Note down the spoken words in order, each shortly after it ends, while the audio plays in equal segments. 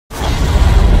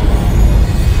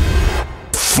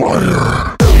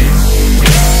Fire!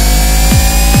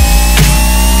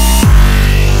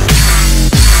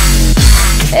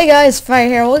 Hey guys, Fire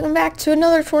here. Welcome back to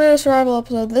another Tornado Survival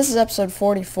episode. This is episode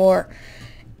 44.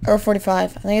 Or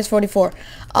 45. I think it's 44.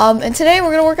 And today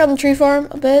we're going to work on the tree farm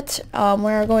a bit.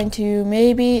 We're going to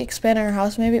maybe expand our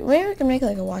house. Maybe we can make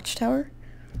like a watchtower.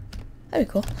 That'd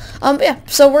be cool. Yeah,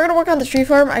 so we're going to work on the tree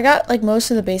farm. I got like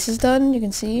most of the bases done. You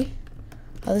can see.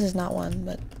 Oh, this is not one,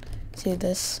 but see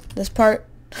this part.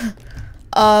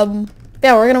 Yeah,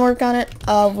 we're going to work on it.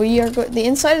 The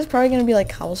inside is probably going to be like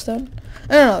cobblestone.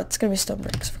 No, it's going to be stone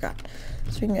bricks. I forgot.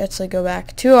 So we can actually go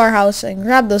back to our house and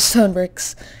grab those stone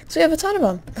bricks. Because we have a ton of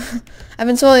them. I've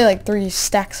been selling like 3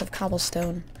 stacks of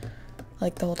cobblestone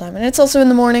like the whole time. And it's also in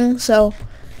the morning, so,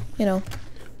 you know,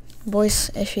 voice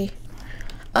ishy.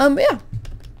 Yeah.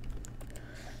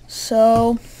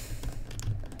 So,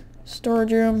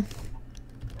 storage room.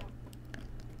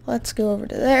 Let's go over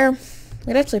to there. We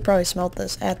could actually probably smelt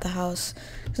this at the house.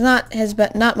 Not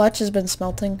much has been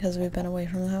smelting because we've been away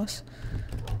from the house.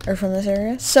 Or from this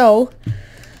area. So,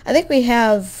 I think we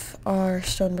have our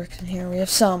stone bricks in here. We have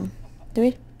some. Do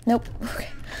we? Nope. Okay.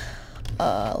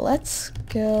 Let's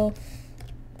go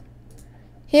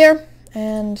here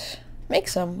and make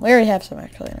some. We already have some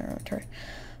actually in our inventory.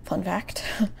 Fun fact.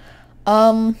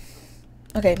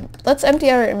 Okay, let's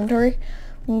empty our inventory.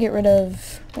 We can get rid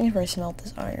of, we can probably smelt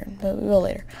this iron, but we will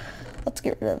later. Let's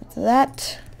get rid of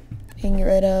that. We can get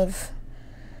rid of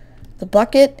the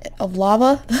bucket of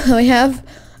lava that we have.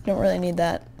 Don't really need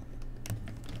that.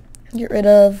 Get rid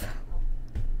of,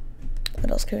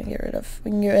 what else can we get rid of?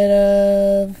 We can get rid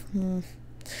of the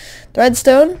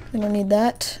redstone. We don't need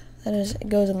that. It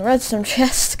goes in the redstone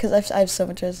chest because I have so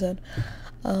much redstone.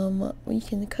 We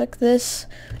can cook this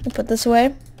and put this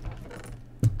away.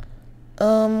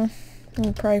 We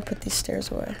can probably put these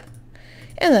stairs away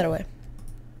and that away.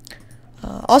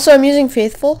 Also, I'm using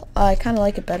Faithful. I kind of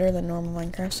like it better than normal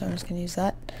Minecraft, so I'm just gonna use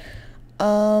that.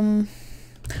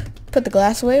 Put the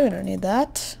glass away. We don't need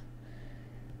that.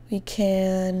 We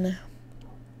can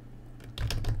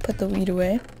put the wheat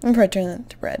away. I'm probably turn that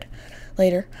to bread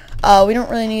later. We don't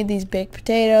really need these baked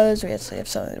potatoes. We actually have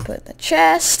something to put in the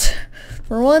chest.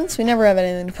 For once, we never have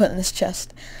anything to put in this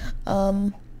chest.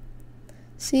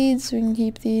 Seeds, we can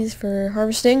keep these for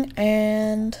harvesting.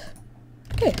 And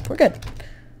okay, we're good.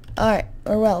 Alright,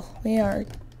 or well, we are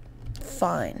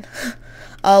fine.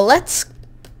 Let's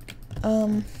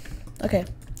okay,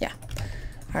 yeah.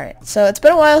 Alright, so it's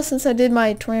been a while since I did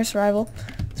my tornado survival.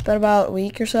 It's been about a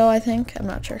week or so, I think. I'm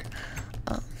not sure.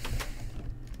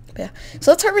 Yeah.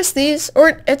 So let's harvest these.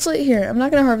 Or, actually, here. I'm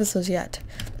not going to harvest those yet.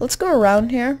 Let's go around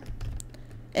here.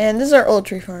 And this is our old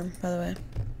tree farm, by the way.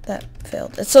 That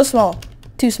failed. It's so small.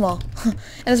 Too small. And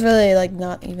it's really, like,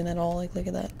 not even at all. Like, look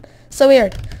at that. So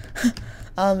weird.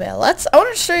 Yeah, I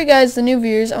want to show you guys, the new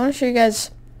viewers, I want to show you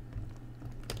guys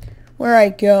where I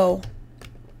go.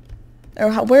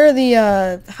 Or where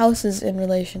the house is in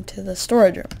relation to the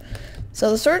storage room. So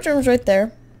the storage room is right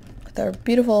there with our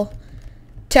beautiful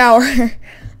tower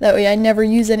that I never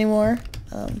use anymore.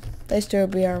 That used to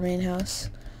be our main house.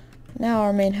 Now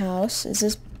our main house is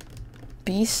this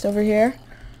beast over here.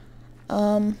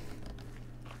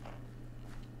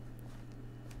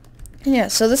 Yeah,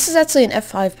 so this is actually an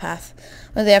F5 path.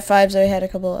 One of the F5s that we had a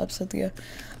couple of episodes ago.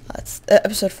 It's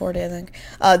episode 40, I think.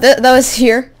 That was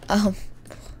here.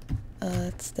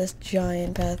 It's this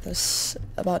giant path that's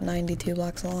about 92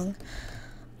 blocks long.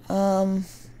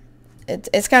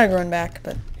 It's kind of grown back,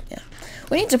 but yeah.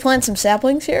 We need to plant some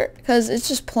saplings here, because it's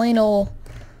just plain old,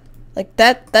 like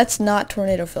that's not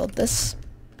tornado filled.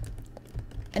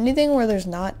 Anything where there's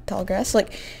not tall grass,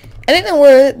 like anything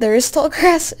where there is tall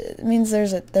grass, it means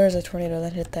there's a tornado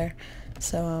that hit there.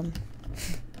 So,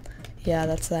 yeah,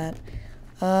 that's that.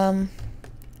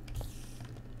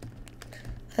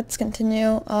 Let's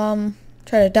continue.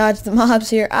 Try to dodge the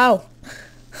mobs here. Ow!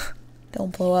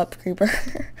 Don't blow up, creeper.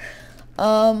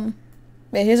 Yeah,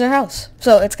 here's our house.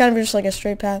 So it's kind of just like a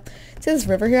straight path. See this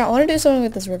river here? I want to do something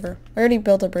with this river. I already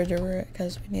built a bridge over it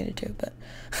because we needed to, but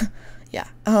yeah.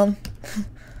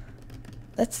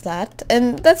 That's that.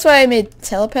 And that's why I made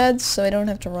telepads, so I don't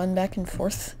have to run back and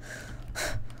forth.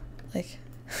 Like,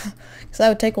 because that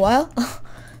would take a while.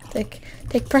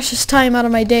 take precious time out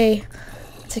of my day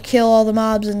to kill all the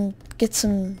mobs and get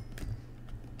some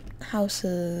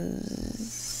houses.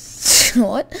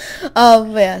 What?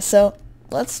 Yeah, so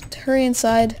let's hurry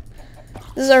inside.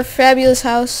 This is our fabulous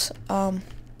house.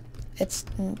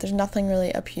 There's nothing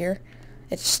really up here.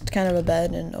 It's just kind of a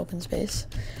bed and open space.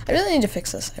 I really need to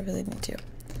fix this. I really need to.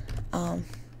 But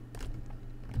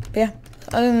yeah,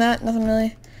 other than that, nothing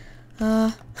really.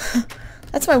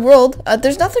 That's that's my world.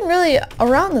 There's nothing really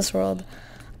around this world.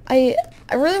 I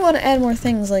really want to add more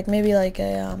things, like maybe like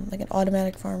a like an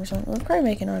automatic farm or something. We'll probably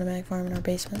make an automatic farm in our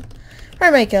basement.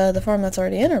 Probably make the farm that's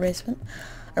already in our basement.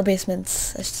 Or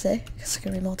basements, I should say. It's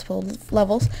gonna be multiple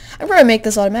levels. I'd probably make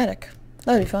this automatic.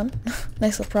 That'd be fun.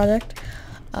 Nice little project.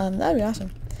 That'd be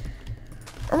awesome.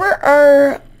 Remember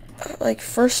our like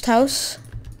first house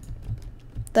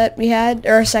that we had,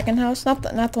 or our second house? Not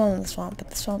the one in the swamp,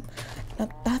 but the swamp.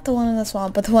 Not the one in the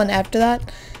swamp, but the one after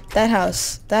that. That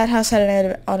house had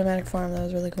an automatic farm that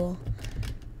was really cool.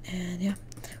 And yeah,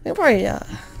 we can probably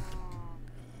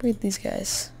breed these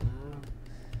guys.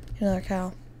 Another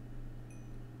cow.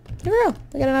 Here we go.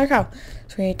 We got another cow.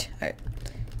 Sweet. All right.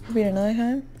 Breed another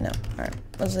time? No. All right.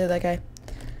 Let's leave that guy.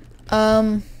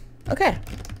 Okay.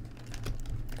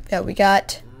 Yeah, we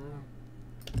got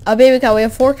a baby cow. We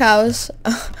have 4 cows.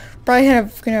 Probably gonna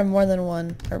have more than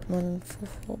one, or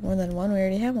more than one. We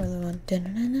already have more than one.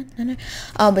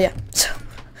 But yeah, so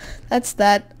that's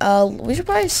that. We should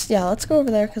probably, yeah, let's go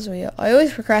over there, because I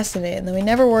always procrastinate, and then we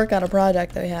never work on a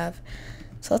project that we have.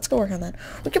 So let's go work on that.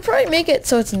 We could probably make it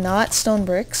so it's not stone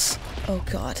bricks. Oh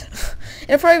god,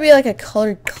 it'll probably be like a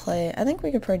colored clay. I think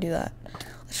we could probably do that.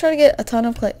 Let's try to get a ton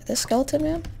of clay. This skeleton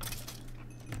man.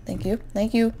 Thank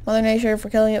you, Mother Nature, for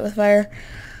killing it with fire.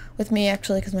 With me,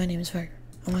 actually, because my name is Fire.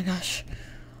 Oh my gosh.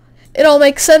 It all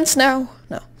makes sense now.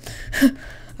 No.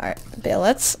 Alright, yeah,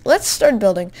 let's start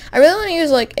building. I really want to use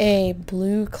like a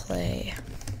blue clay.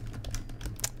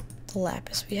 The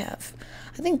lapis we have.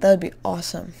 I think that would be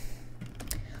awesome.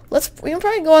 We can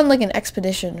probably go on like an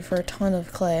expedition for a ton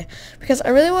of clay, because I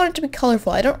really want it to be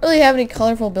colorful. I don't really have any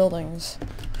colorful buildings.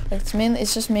 Like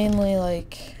it's just mainly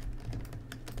like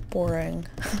boring.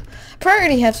 I probably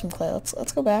already have some clay.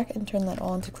 Let's go back and turn that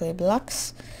all into clay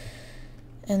blocks.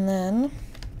 And then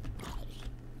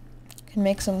can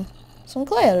make some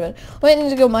clay out of it. We might need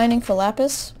to go mining for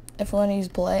lapis if we want to use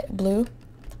blue.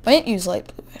 Might use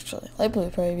light blue, actually. Light blue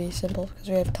would probably be simple because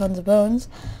we have tons of bones.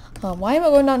 Why am I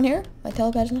going down here? My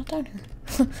telepad is not down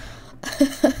here.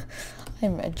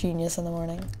 I'm a genius in the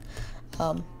morning.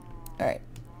 Alright.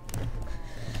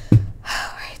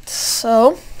 Alright,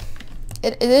 so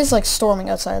it is like storming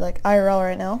outside, like IRL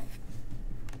right now.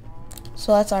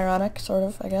 So that's ironic, sort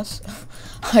of, I guess.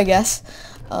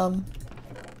 But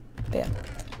yeah.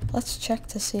 Let's check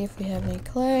to see if we have any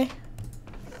clay.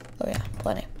 Oh yeah,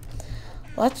 plenty.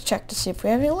 Let's check to see if we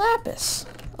have any lapis.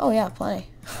 Oh yeah, plenty.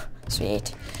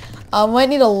 Sweet. Might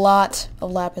need a lot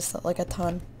of lapis, like a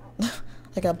ton.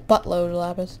 Like a buttload of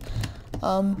lapis.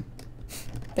 But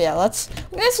yeah,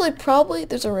 we can actually probably,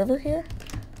 there's a river here.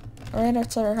 Right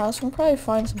outside our house. We'll probably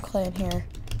find some clay in here.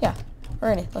 Yeah,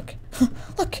 already, look.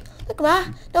 Look, ma,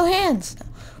 no hands. No.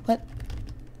 What?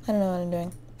 I don't know what I'm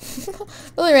doing.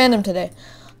 Really random today.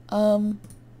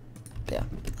 Yeah,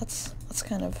 let's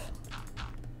kind of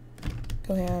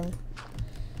go here and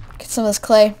get some of this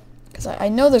clay, because I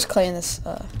know there's clay in this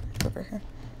river here.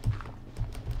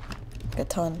 I got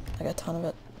a ton of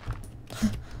it.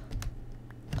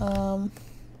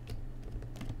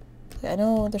 I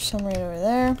know there's some right over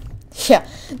there. Yeah,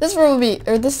 this river will be,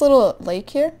 or this little lake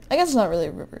here. I guess it's not really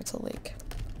a river, it's a lake.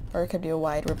 Or it could be a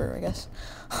wide river, I guess.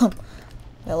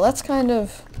 Now let's kind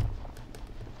of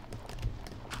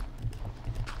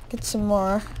get some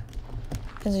more.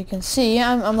 As you can see,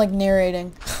 I'm like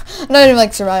narrating. I'm not even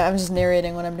like surviving, I'm just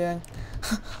narrating what I'm doing.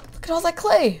 Look at all that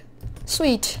clay!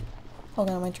 Sweet. Oh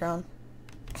god, I might drown.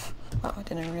 Wow, I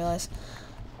didn't even realize.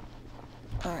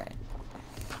 Alright.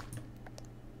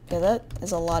 Yeah, that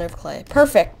is a lot of clay.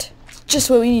 Perfect! It's just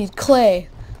what we need, clay.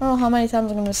 I don't know how many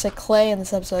times I'm going to say clay in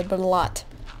this episode, but a lot.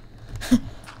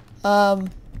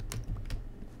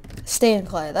 Stained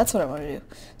clay, that's what I want to do.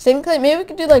 Stained clay, maybe we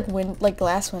could do like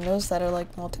glass windows that are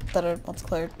like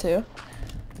multicolored too.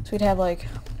 So we'd have like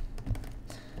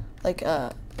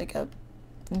a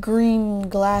green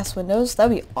glass windows.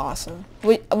 That'd be awesome.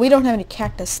 We don't have any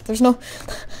cactus. There's no.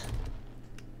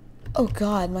 Oh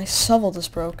god, my shovel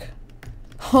just broke.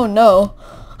 Oh no.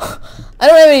 I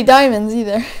don't have any diamonds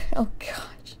either. Oh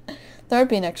gosh. There would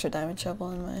be an extra diamond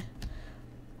shovel in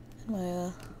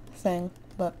my thing,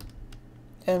 but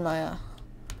in my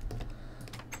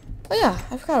oh yeah,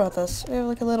 I forgot about this. We have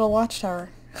like a little watchtower.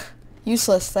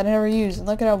 Useless that I never use. And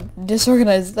look at how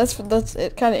disorganized. That's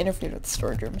it. Kind of interfered with the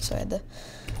storage room, so I had to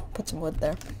put some wood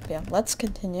there. But yeah, let's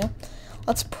continue.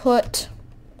 Let's put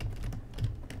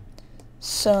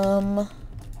some.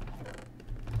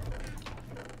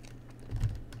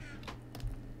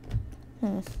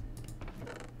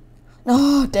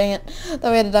 Oh, dang it.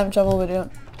 Thought we had a diamond shovel, but we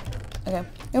don't. Okay.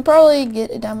 You'll probably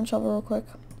get a diamond shovel real quick.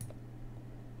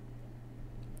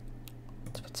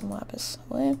 Let's put some lapis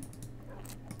away.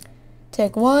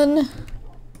 take 1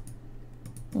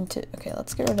 and 2. Okay,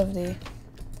 let's get rid of the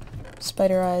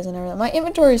spider eyes and everything. My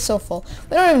inventory is so full.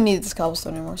 We don't even need this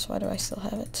cobblestone anymore, so why do I still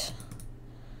have it?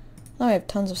 Now I have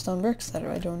tons of stone bricks that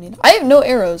I don't need. I have no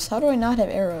arrows. How do I not have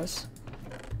arrows?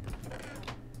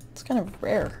 It's kind of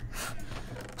rare.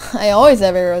 I always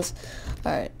have arrows.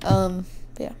 Alright,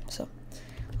 yeah, so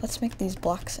let's make these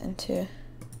blocks into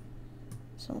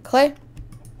some clay.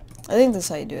 I think this is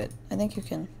how you do it. I think you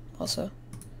can also...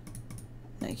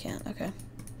 No, you can't. Okay.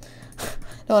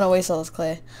 Don't want to waste all this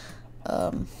clay.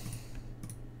 You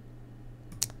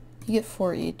get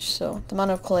 4 each, so the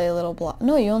amount of clay, a little block.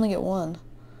 No, you only get 1.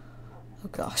 Oh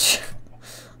gosh.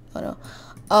 Oh no.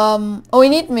 Oh, we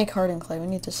need to make hardened clay. We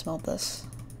need to smelt this.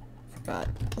 Forgot.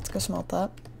 Let's go smelt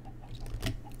that.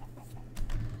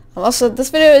 Also, this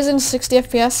video is in 60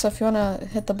 FPS, so if you want to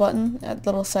hit the button at the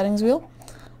little settings wheel,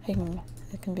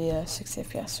 it can be a 60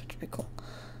 FPS, which would be cool.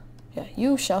 Yeah,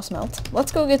 you shall smelt.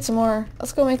 Let's go get some more.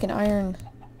 Let's go make an iron.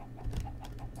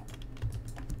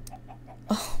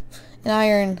 Oh, an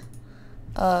iron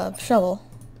shovel.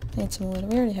 I need some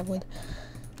wood. We already have wood.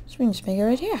 So we can just make it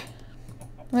right here.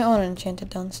 I might want to enchant it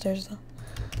downstairs though.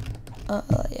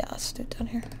 Yeah, let's do it down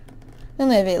here. We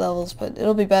only have 8 levels, but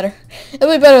it'll be better.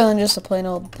 It'll be better than just a plain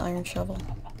old iron shovel.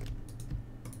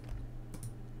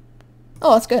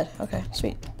 Oh, that's good. Okay,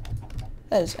 sweet.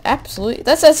 That's actually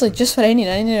just what I need.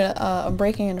 I need a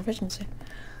breaking and efficiency.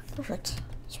 Perfect.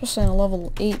 Especially on a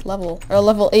level 8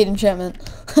 level 8 enchantment.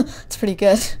 It's pretty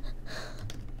good.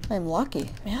 I'm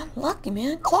lucky, man. Lucky,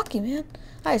 man. Clocky, man.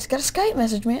 I just got a Skype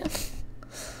message, man.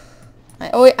 I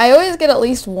always get at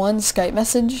least 1 Skype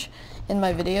message in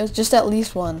my videos. Just at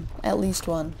least one. At least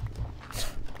one.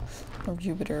 Or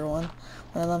Jupiter one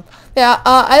of them. Yeah,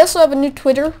 I also have a new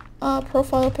Twitter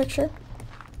profile picture.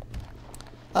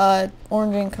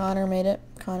 Orange and Connor made it.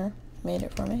 Connor made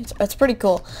it for me. It's pretty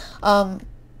cool.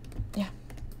 Yeah.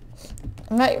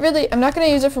 I'm not gonna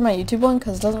use it for my YouTube one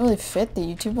because it doesn't really fit the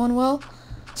YouTube one well.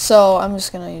 So I'm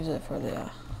just gonna use it for the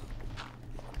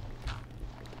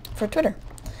for Twitter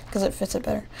because it fits it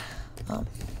better.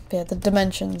 Yeah, the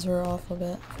dimensions were off a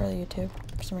bit for the YouTube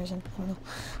for some reason. I don't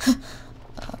know.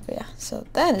 But yeah, so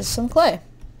that is some clay.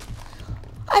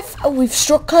 We've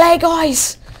struck clay,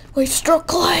 guys. We've struck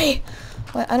clay.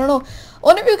 I don't know.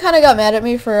 One of you kind of got mad at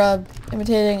me for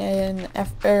imitating an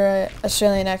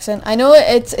Australian accent. I know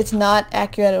it's not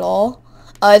accurate at all.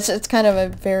 It's kind of a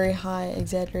very high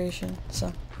exaggeration.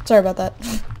 So sorry about that.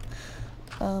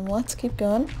 Let's keep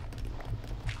going.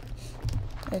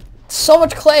 I have so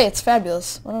much clay. It's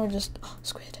fabulous. Why don't we just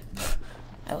squid?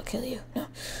 I will kill you. No,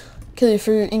 kill you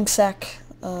for your ink sac.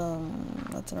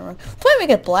 That's not wrong. Probably make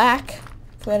it black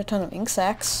if we had a ton of ink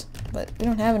sacs, but we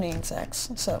don't have any ink sacs,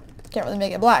 so can't really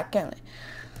make it black, can we?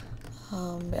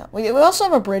 Yeah. We also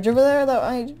have a bridge over there that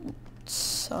I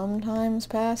sometimes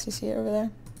pass. You see it over there?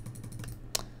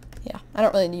 Yeah, I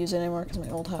don't really use it anymore because my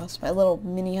old house, my little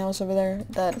mini house over there,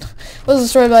 that was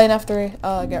destroyed by an F3,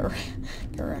 got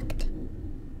wrecked.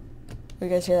 You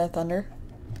guys hear that thunder?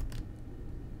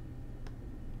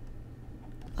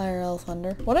 IRL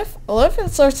thunder. What if it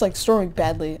starts like storming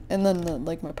badly and then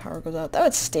like my power goes out? That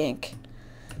would stink.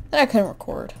 Then I couldn't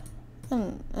record.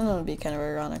 And that would be kind of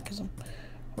ironic because I'm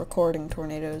recording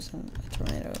tornadoes and a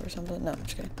tornado or something. No, I'm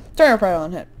just kidding. Tornado probably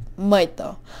won't hit. Might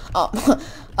though.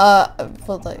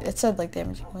 But like it said like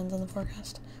damaging winds on the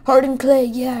forecast. Hardened clay,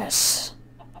 yes.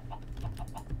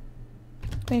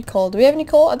 We need coal. Do we have any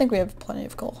coal? I think we have plenty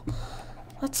of coal.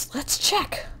 Let's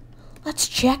check. Let's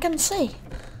check and see.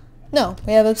 No,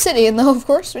 we have obsidian though, of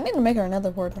course. We need to make our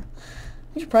nether portal.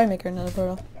 We should probably make our nether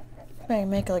portal. Maybe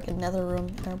make like a nether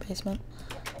room in our basement.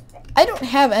 I don't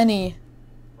have any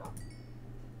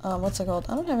what's it called?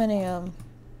 I don't have any that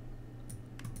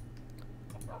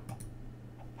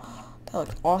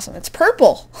looks awesome. It's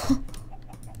purple.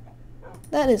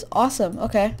 That is awesome.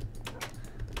 Okay.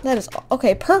 That is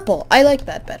okay, purple. I like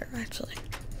that better actually.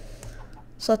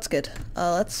 So that's good.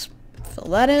 Let's fill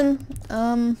that in.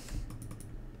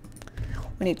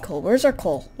 We need coal. Where's our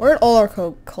coal? Where'd all our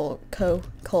coal go?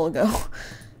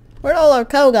 Where'd all our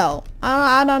coal go?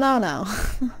 I don't know now.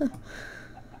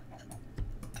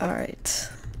 Alright.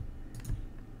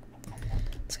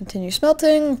 Let's continue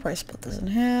smelting. Probably split this in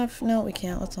half. No, we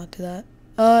can't. Let's not do that.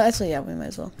 Actually, yeah, we might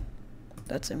as well.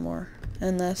 That's it more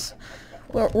in this.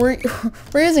 We're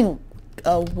using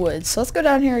wood, so let's go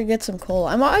down here and get some coal.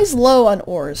 I'm always low on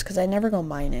ores because I never go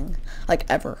mining. Like,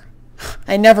 ever.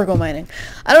 I never go mining.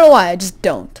 I don't know why, I just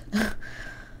don't.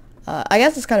 I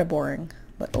guess it's kind of boring.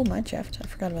 But, oh, mine shaft. I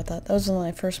forgot about that. That was when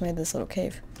I first made this little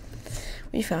cave.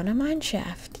 We found a mine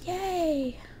shaft.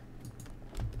 Yay!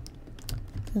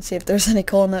 Let's see if there's any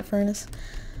coal in that furnace.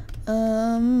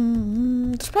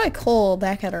 There's probably coal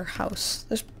back at our house.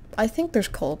 I think there's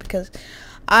coal because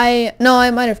I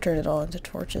might have turned it all into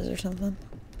torches or something.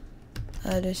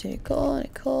 Do you see any coal? Any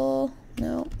coal?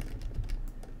 No.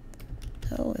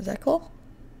 No, is that coal?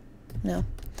 No.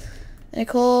 Any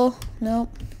coal? No.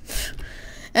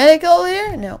 Any coal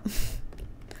here? No.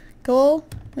 Coal?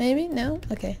 Maybe? No?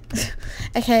 Okay.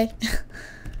 Okay.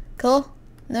 Coal?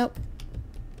 Nope.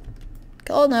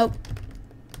 Coal? Nope.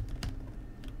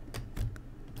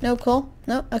 No coal?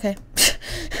 Nope. Okay.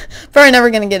 Probably never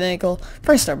gonna get any coal.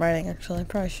 Probably start mining, actually.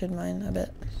 Probably should mine a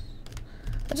bit.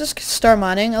 I'll just start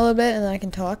mining a little bit and then I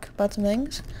can talk about some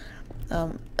things.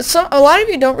 So a lot of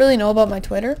you don't really know about my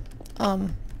Twitter.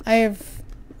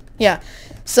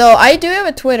 So I do have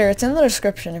a Twitter. It's in the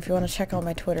description if you want to check out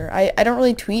my Twitter. I don't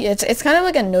really tweet. It's kind of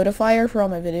like a notifier for all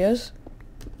my videos.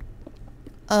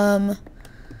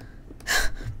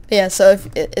 Yeah, so if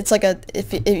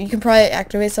you can probably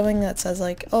activate something that says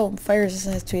like, oh, Fire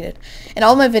Resistance has tweeted. And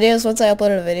all my videos, once I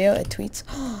uploaded a video, it tweets.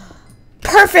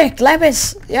 Perfect!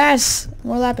 Lapis! Yes!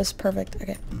 More lapis. Perfect.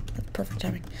 Okay. That's perfect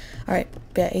timing. Alright.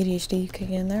 Yeah, ADHD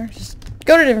kicking in there. Just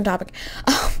go to a different topic.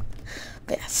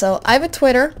 But yeah, so I have a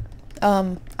Twitter.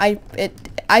 I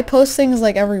post things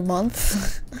like every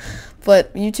month.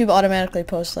 But YouTube automatically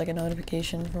posts like a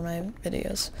notification for my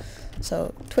videos.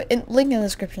 So, link in the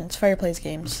description. It's Fire Plays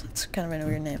Games. It's kind of a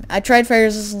weird name. I tried Fire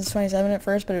Resistance 27 at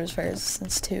first, but it was Fire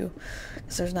Resistance 2.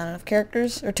 Because there's not enough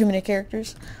characters, or too many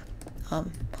characters.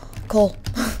 Coal.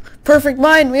 Perfect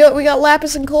mine! We got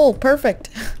lapis and coal.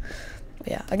 Perfect.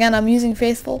 Yeah, again, I'm using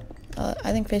Faithful.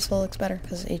 I think Faithful looks better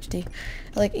because it's HD.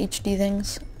 I like HD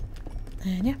things.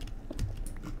 And yeah.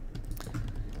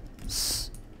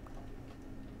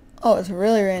 Oh, it's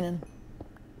really raining.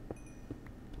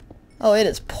 Oh, it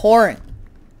is pouring.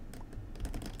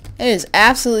 It is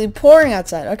absolutely pouring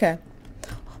outside. Okay.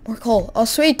 More coal. Oh,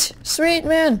 sweet. Sweet,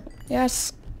 man.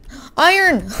 Yes.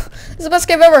 Iron! This is the best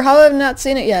cave ever. How have I not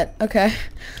seen it yet? Okay.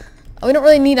 We don't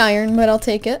really need iron, but I'll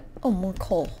take it. Oh, more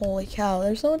coal. Holy cow.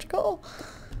 There's so much coal.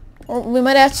 Or we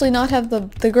might actually not have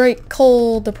the great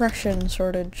coal depression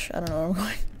shortage. I don't know where I'm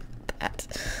going with that.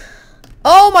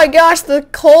 Oh my gosh, the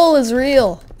coal is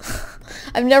real.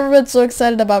 I've never been so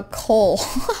excited about coal.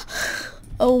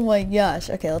 Oh my gosh.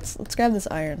 Okay, let's grab this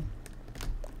iron.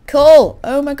 Coal!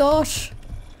 Oh my gosh.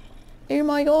 Oh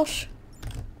my gosh.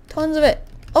 Tons of it.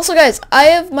 Also guys, I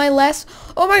have my last,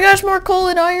 oh my gosh, more coal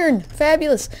and iron.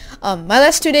 Fabulous. My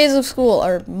last 2 days of school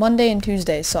are Monday and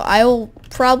Tuesday, so I will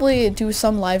probably do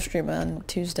some live stream on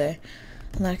Tuesday.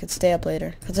 And then I could stay up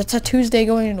later. Because it's a Tuesday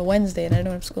going into Wednesday and I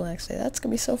don't have school the next day. That's going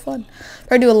to be so fun.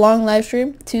 Probably do a long live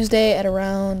stream Tuesday at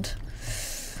around,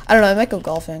 I don't know, I might go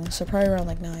golfing. So probably around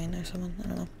like 9 or something. I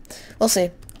don't know. We'll see.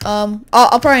 I'll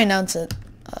probably announce it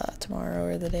tomorrow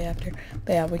or the day after.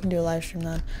 But yeah, we can do a live stream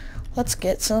then. Let's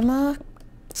get some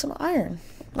iron.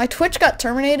 My Twitch got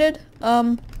terminated.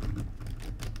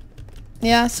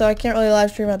 Yeah, so I can't really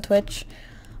live stream on Twitch.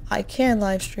 I can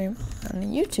live stream on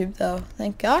YouTube though.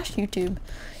 Thank gosh, YouTube.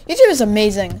 YouTube is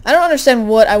amazing. I don't understand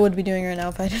what I would be doing right now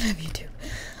if I didn't have YouTube.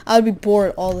 I would be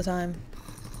bored all the time.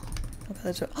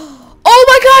 Okay, oh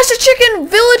my gosh, a chicken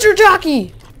villager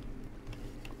jockey!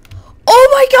 Oh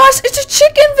my gosh, it's a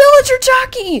chicken villager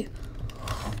jockey!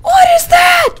 What is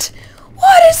that?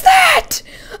 What is that?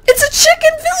 It's a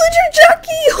chicken villager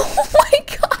jockey! Oh my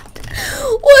god!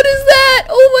 What is that?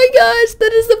 Oh my gosh,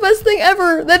 that is the best thing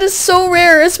ever. That is so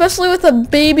rare, especially with a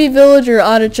baby villager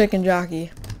on a chicken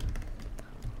jockey.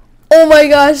 Oh my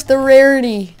gosh, the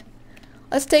rarity.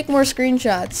 Let's take more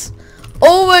screenshots.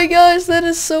 Oh my gosh, that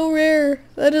is so rare.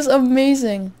 That is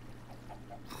amazing.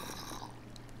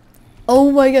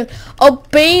 Oh my god. A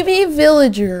baby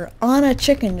villager on a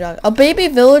chicken jockey. A baby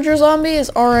villager zombie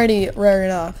is already rare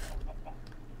enough.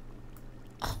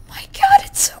 Oh my god,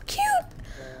 it's so cute.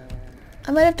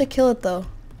 I might have to kill it though.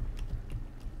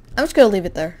 I'm just gonna leave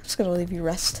it there. Just gonna leave you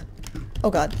rest. Oh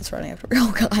god, it's running after me.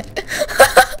 Oh god.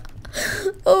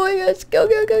 Oh my gosh. Go,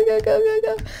 go, go, go, go, go,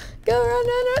 go. Go, run,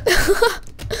 run, run.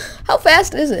 How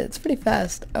fast is it? It's pretty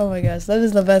fast. Oh my gosh, that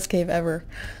is the best cave ever.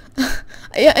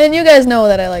 Yeah, and you guys know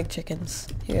that I like chickens.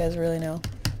 You guys really know.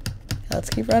 Let's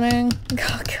keep running. Go,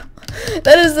 go.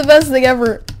 That is the best thing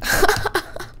ever.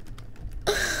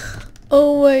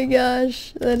 Oh my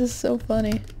gosh, that is so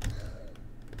funny.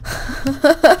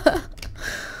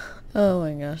 Oh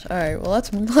my gosh. Alright, well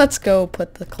let's go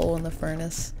put the coal in the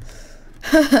furnace.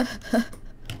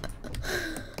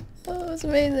 Oh, it's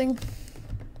amazing.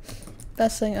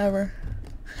 Best thing ever.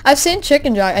 I've seen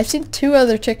I've seen 2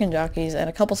 other chicken jockeys and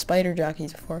a couple spider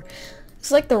jockeys before.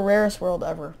 It's like the rarest world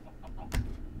ever.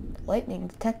 Lightning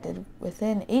detected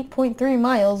within 8.3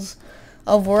 miles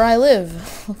of where I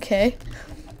live. Okay.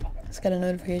 Just got a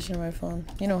notification on my phone.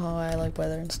 You know how I like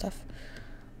weather and stuff.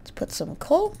 Let's put some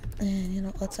coal, and you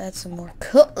know, let's add some more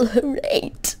coal.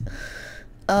 Right.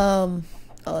 Oh,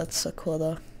 that's so cool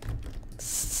though.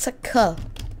 So cool.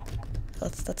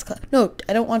 That's cool. No,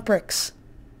 I don't want bricks.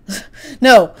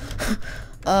 No.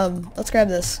 Let's grab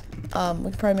this. We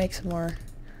can probably make some more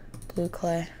blue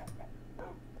clay.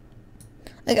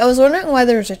 Like, I was wondering why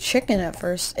there was a chicken at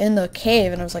first in the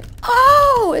cave, and I was like,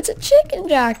 oh, it's a chicken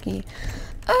jockey.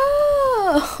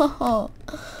 Oh,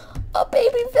 a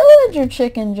baby villager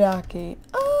chicken jockey.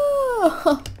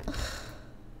 Oh,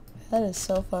 that is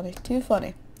so funny. Too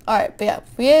funny. Alright, but yeah,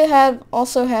 we have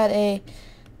also had a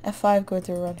F5 go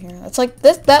through around here. It's like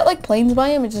that like plains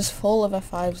biome is just full of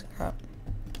F5s and crap.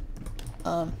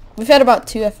 We've had about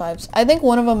 2 F5s. I think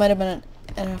one of them might have been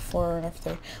an F4 or an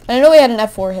F3. But I know we had an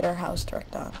F4 hit our house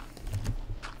direct on.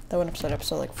 That one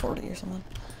episode like 40 or something.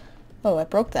 Oh, I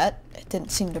broke that. It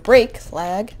didn't seem to break.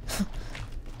 Lag.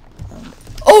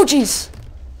 Oh, jeez!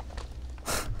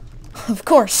 Of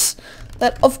course.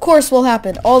 That, of course, will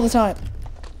happen all the time.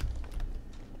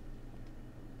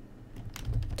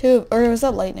 Or was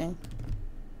that lightning?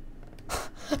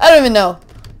 I don't even know.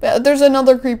 There's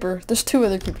another creeper. There's 2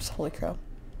 other creepers. Holy cow.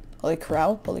 Holy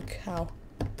cow. Holy cow.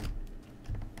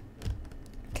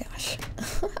 Gosh.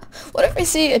 What if we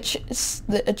see a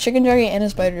chicken jockey and a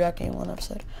spider jockey in one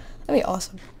episode? That'd be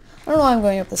awesome. I don't know why I'm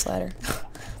going up this ladder.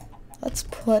 Let's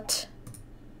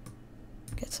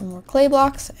get some more clay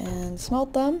blocks and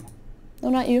smelt them. No,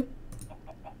 not you.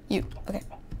 You. Okay.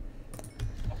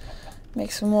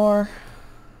 Make some more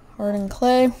hardened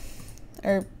clay.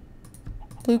 Or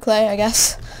blue clay, I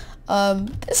guess.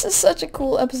 This is such a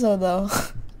cool episode, though.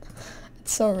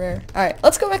 It's so rare. Alright,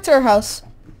 let's go back to our house.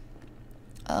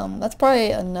 That's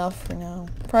probably enough for now.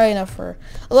 Probably enough for...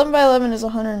 11 by 11 is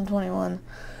 121.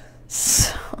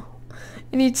 So...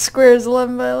 You need squares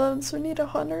 11 by 11, so we need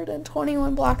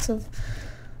 121 blocks of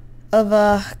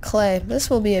clay. This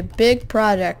will be a big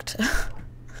project.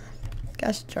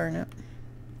 Gosh darn it.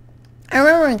 I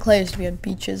remember when clay used to be on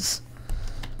beaches.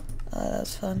 That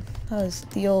was fun. That was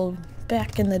the old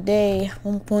back in the day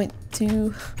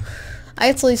 1.2. I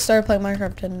actually started playing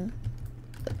Minecraft in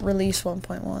release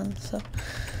 1.1, so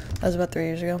that was about 3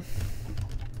 years ago.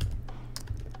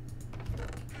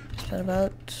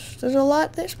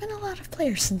 There's been a lot of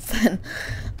players since then.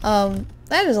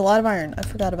 That is a lot of iron. I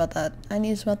forgot about that. I need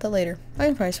to smelt that later. I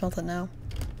can probably smelt it now.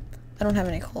 I don't have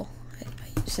any coal. I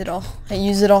used it all. I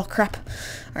used it all. Crap.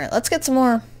 Alright, let's get some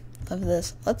more of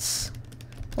this.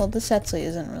 Well, this actually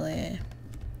isn't really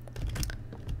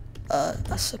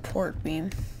a support beam.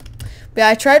 But yeah,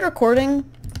 I tried recording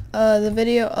the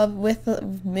video with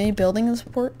me building the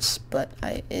supports, but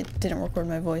it didn't record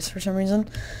my voice for some reason.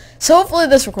 So hopefully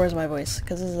this records my voice,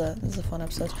 because this is a fun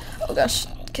episode. Oh gosh,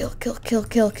 kill.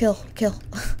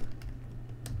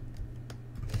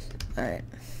 Alright.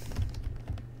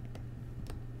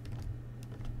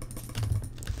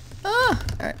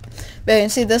 Alright. But you can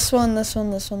see this one. This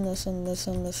is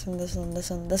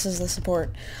the support.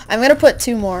 I'm gonna put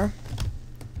 2 more.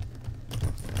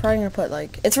 Probably gonna put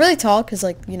like, it's really tall because,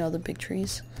 like, you know, the big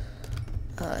trees.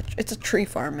 It's a tree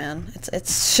farm, man. It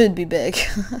should be big.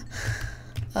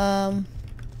 Oh!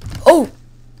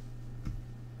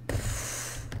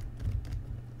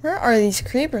 Where are these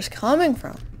creepers coming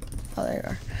from? Oh, there you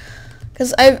are.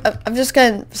 Because I've just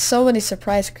gotten so many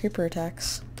surprise creeper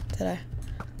attacks today.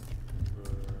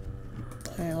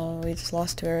 Alright, well, we just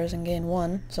lost 2 arrows and gained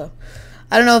 1, so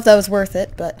I don't know if that was worth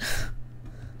it, but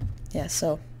yeah,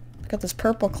 so got this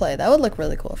purple clay. That would look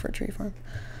really cool for a tree farm.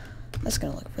 That's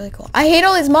gonna look really cool. I hate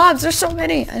all these mobs. There's so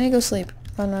many. I need to go sleep.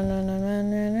 Run.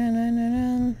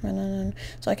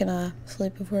 So I can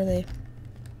sleep before they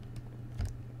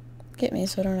get me.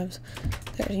 So I don't have.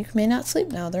 There, you may not sleep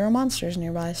now. There are monsters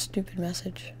nearby. Stupid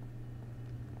message.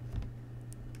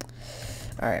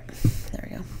 All right. There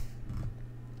we go.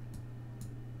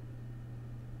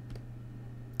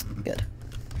 Good.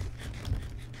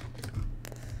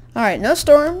 Alright, no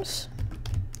storms.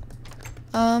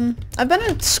 I've been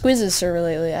on Squizz's server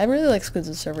lately. I really like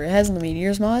Squizz's server. It has the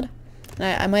Meteors mod.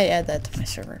 And I might add that to my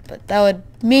server. But that would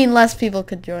mean less people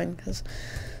could join, because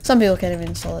some people can't even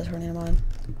install the Tornado mod.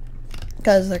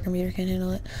 Because their computer can't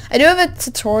handle it. I do have a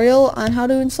tutorial on how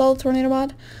to install Tornado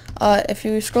mod. If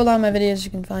you scroll down my videos,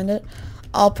 you can find it.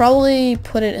 I'll probably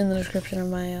put it in the description of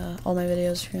my all my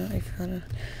videos if you want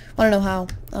to know how.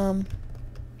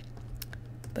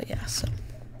 But yeah, so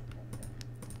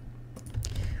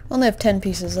we only have 10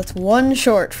 pieces. That's 1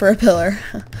 short for a pillar.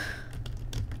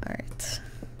 Alright.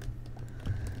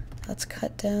 Let's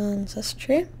cut down this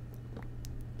tree.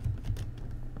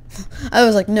 I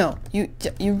was like, no, you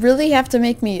really have to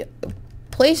make me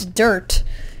place dirt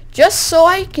just so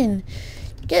I can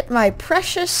get my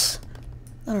precious,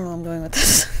 I don't know where I'm going with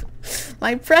this,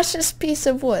 my precious piece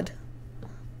of wood.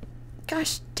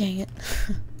 Gosh dang it.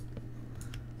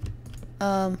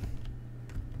 Okay,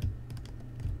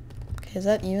 is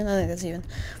that even? I think that's even.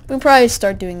 We can probably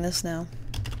start doing this now.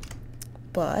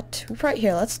 But, we probably,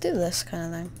 here, let's do this kind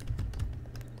of thing.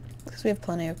 Because we have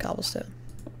plenty of cobblestone.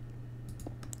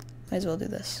 Might as well do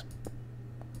this.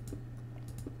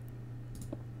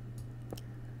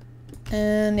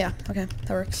 And yeah, okay, that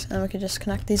works. And we can just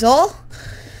connect these all.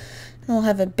 And we'll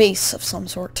have a base of some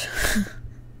sort.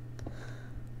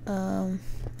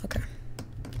 Okay.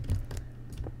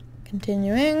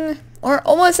 Continuing. Or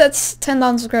almost at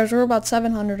 10,000 subscribers. We're about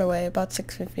 700 away. About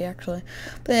 650 actually.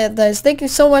 But yeah, guys, thank you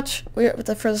so much for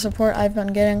the support I've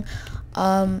been getting.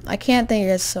 I can't thank you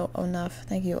guys so enough.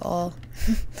 Thank you all.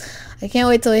 I can't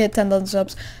wait till we hit 10,000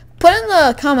 subs. Put in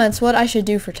the comments what I should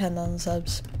do for 10,000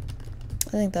 subs.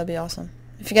 I think that'd be awesome.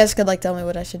 If you guys could like tell me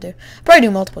what I should do. Probably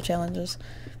do multiple challenges.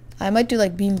 I might do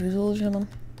like Bean Boozled or something.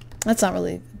 That's not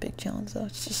really a big challenge though.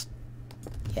 It's just,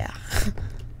 yeah.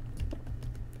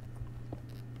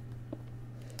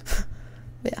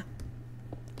 Yeah.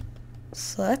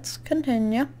 So let's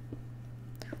continue.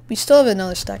 We still have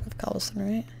another stack of cobblestone,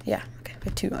 right? Yeah. Okay. We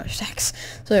have 2 more stacks.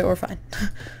 So yeah, we're fine.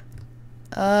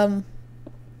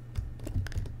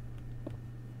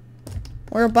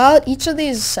 We're about each of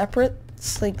these separate.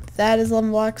 Like that is 11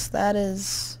 blocks. That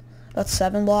is about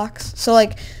 7 blocks. So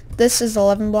like this is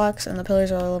 11 blocks, and the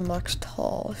pillars are 11 blocks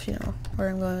tall. If you know where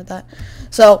I'm going with that.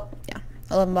 So yeah.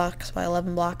 11 blocks by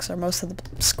 11 blocks are most of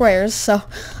the squares, so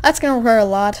that's going to require a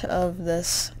lot of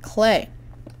this clay,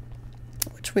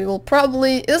 which we will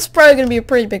probably, this is probably going to be a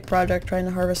pretty big project trying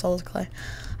to harvest all this clay.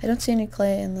 I don't see any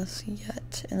clay in this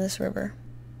yet, in this river.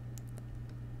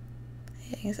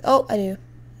 Oh, I do.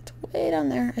 It's way down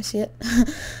there. I see it.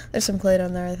 There's some clay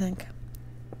down there, I think,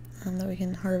 that we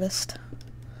can harvest,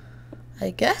 I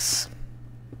guess.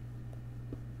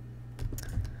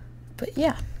 But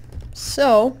yeah,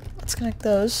 so let's connect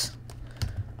those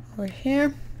over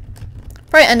here.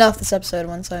 Probably end off this episode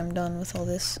once I'm done with all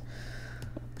this,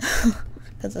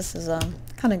 because this is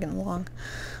kind of getting long.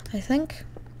 I think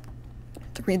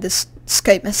to read this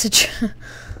Skype message.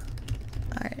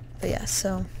 Alright, but yeah,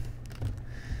 so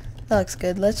that looks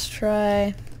good. Let's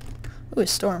try. Ooh, a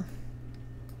storm.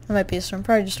 That might be a storm.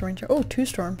 Probably just a rain. Oh, 2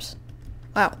 storms.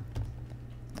 Wow.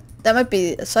 That might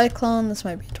be a cyclone. This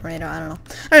might be a tornado. I don't know.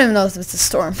 I don't even know if it's a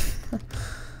storm.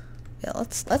 Yeah,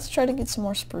 let's try to get some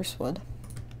more spruce wood,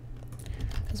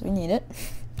 because we need it.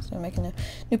 So I'm making a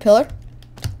new pillar.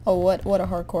 Oh, what a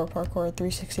hardcore parkour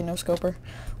 360 no scoper.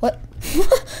 What?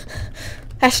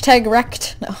 Hashtag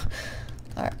wrecked. No.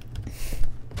 All right.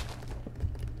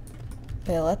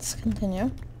 Okay, let's continue.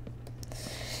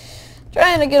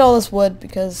 Trying to get all this wood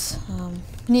because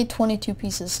we need 22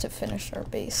 pieces to finish our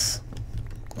base.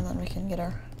 And then we can get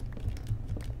our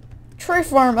tree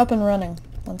farm up and running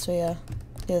once we do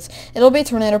this. It'll be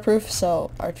tornado proof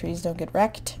so our trees don't get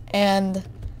wrecked. And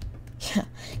yeah,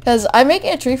 because I'm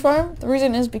making a tree farm. The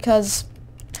reason is because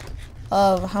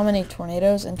of how many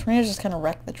tornadoes, and tornadoes just kind of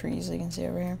wreck the trees. You can see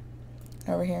over here.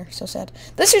 Over here. So sad.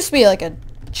 This used to be like a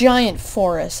giant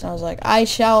forest, and I was like, I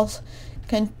shall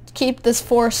keep this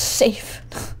forest safe.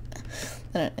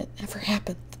 And it never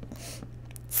happened.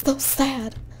 It's so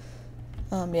sad.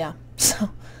 Yeah, so,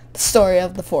 the story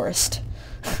of the forest.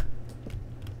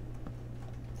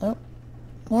 Oh,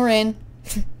 more rain.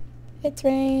 It's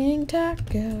raining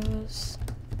tacos.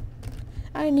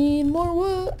 I need more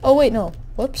wood. Oh, wait, no.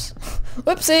 Whoops.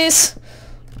 Whoopsies!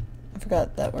 I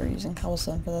forgot that we're using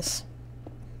cobblestone for this.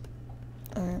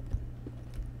 Alright.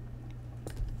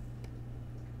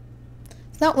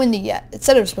 It's not windy yet. It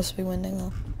said it was supposed to be windy,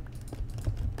 though.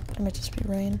 It might just be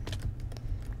rain.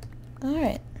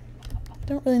 Alright.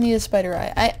 Don't really need a spider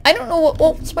eye. I don't know what.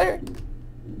 Oh, spider.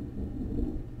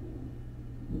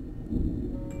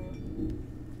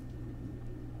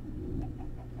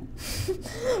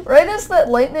 Right as that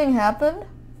lightning happened,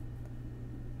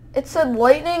 it said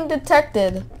lightning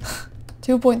detected.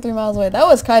 2.3 miles away. That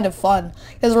was kind of fun,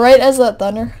 because right as that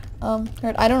thunder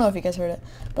heard, I don't know if you guys heard it,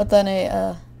 but then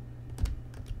a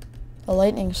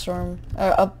lightning storm,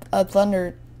 a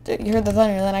thunder. You heard the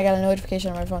thunder, and then I got a notification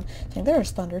on my phone saying there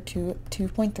was thunder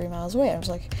 2.3 miles away. I was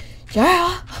like,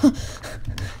 yeah,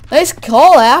 nice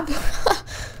call, app.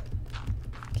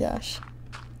 Gosh,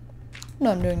 what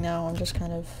I'm doing now, I'm just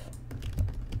kind of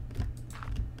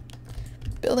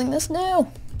building this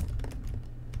now.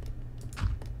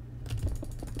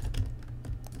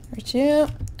 Right, yeah.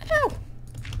 Ow.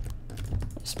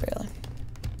 Just barely.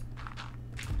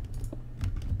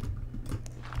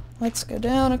 Let's go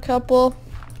down a couple.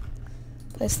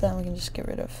 Place that, we can just get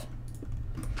rid of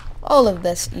all of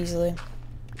this easily.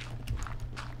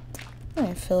 I'm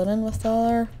gonna fill it in with all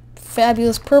our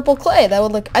fabulous purple clay. That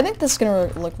would look, I think this is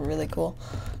gonna look really cool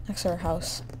next to our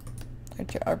house.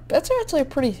 That's actually a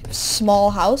pretty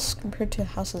small house compared to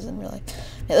houses in real life.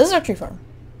 Yeah, this is our tree farm.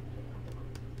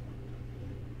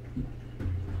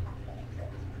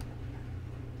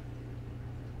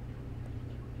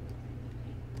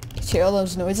 You hear all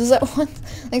those noises at once?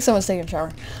 I think someone's taking a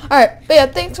shower. Alright, but yeah,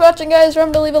 thanks for watching, guys.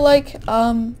 Remember to leave a like.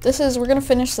 We're gonna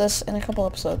finish this in a couple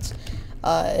episodes.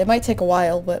 It might take a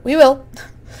while, but we will.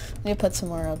 I need to put some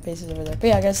more bases over there. But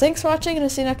yeah, guys, thanks for watching, and I'll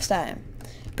see you next time.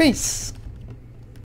 Peace!